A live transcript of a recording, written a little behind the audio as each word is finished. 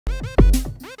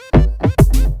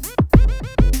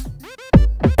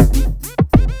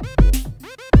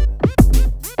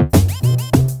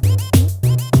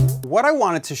what I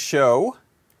wanted to show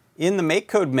in the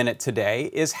MakeCode Minute today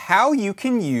is how you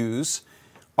can use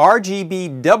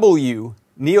RGBW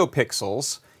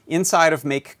NeoPixels inside of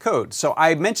MakeCode. So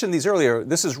I mentioned these earlier.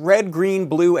 This is red, green,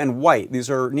 blue, and white. These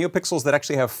are NeoPixels that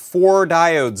actually have 4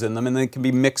 diodes in them, and they can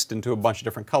be mixed into a bunch of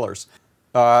different colors.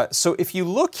 So if you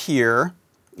look here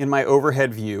in my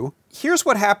overhead view, here's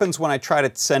what happens when I try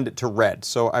to send it to red.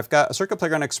 So I've got a Circuit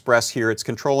Playground Express here. It's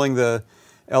controlling the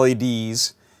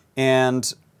LEDs.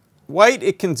 And white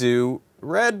it can do.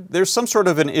 Red, there's some sort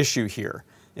of an issue here.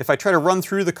 If I try to run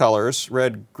through the colors,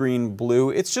 red, green, blue,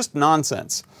 it's just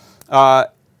nonsense.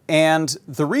 And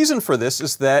the reason for this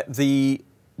is that the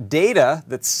data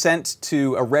that's sent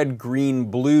to a red,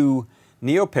 green, blue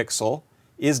NeoPixel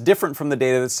is different from the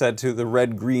data that's sent to the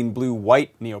red, green, blue,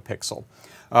 white NeoPixel.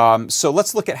 So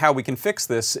let's look at how we can fix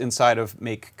this inside of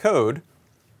MakeCode.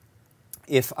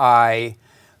 If I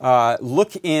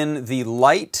look in the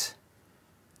light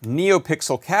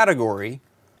NeoPixel category,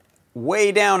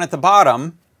 way down at the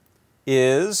bottom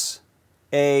is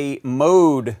a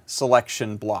mode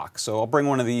selection block. So I'll bring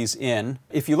one of these in.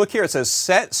 If you look here, it says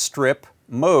set strip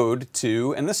mode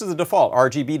to, and this is the default,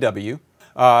 RGBW.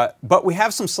 But we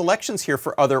have some selections here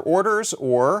for other orders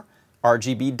or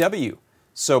RGBW.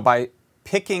 So by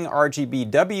picking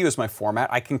RGBW as my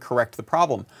format, I can correct the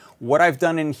problem. What I've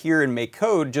done in here in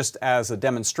MakeCode, just as a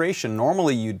demonstration,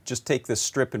 normally you just take this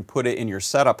strip and put it in your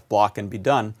setup block and be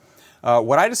done.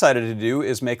 What I decided to do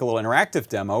is make a little interactive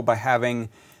demo by having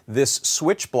this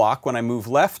switch block. When I move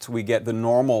left, we get the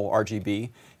normal RGB,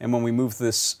 and when we move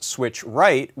this switch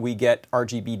right, we get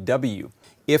RGBW.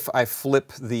 If I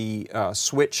flip the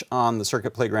switch on the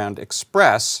Circuit Playground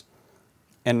Express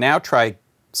and now try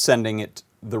sending it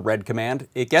the red command,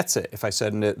 it gets it. If I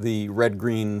send it the red,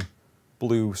 green,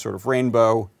 blue sort of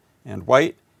rainbow and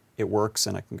white, it works,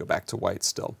 and I can go back to white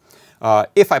still.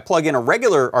 If I plug in a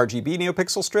regular RGB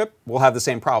NeoPixel strip, we'll have the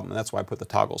same problem, and that's why I put the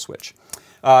toggle switch.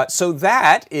 So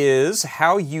that is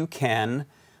how you can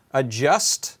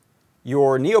adjust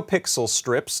your NeoPixel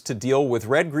strips to deal with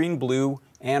red, green, blue,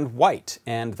 and white.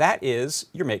 And that is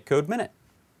your MakeCode Minute.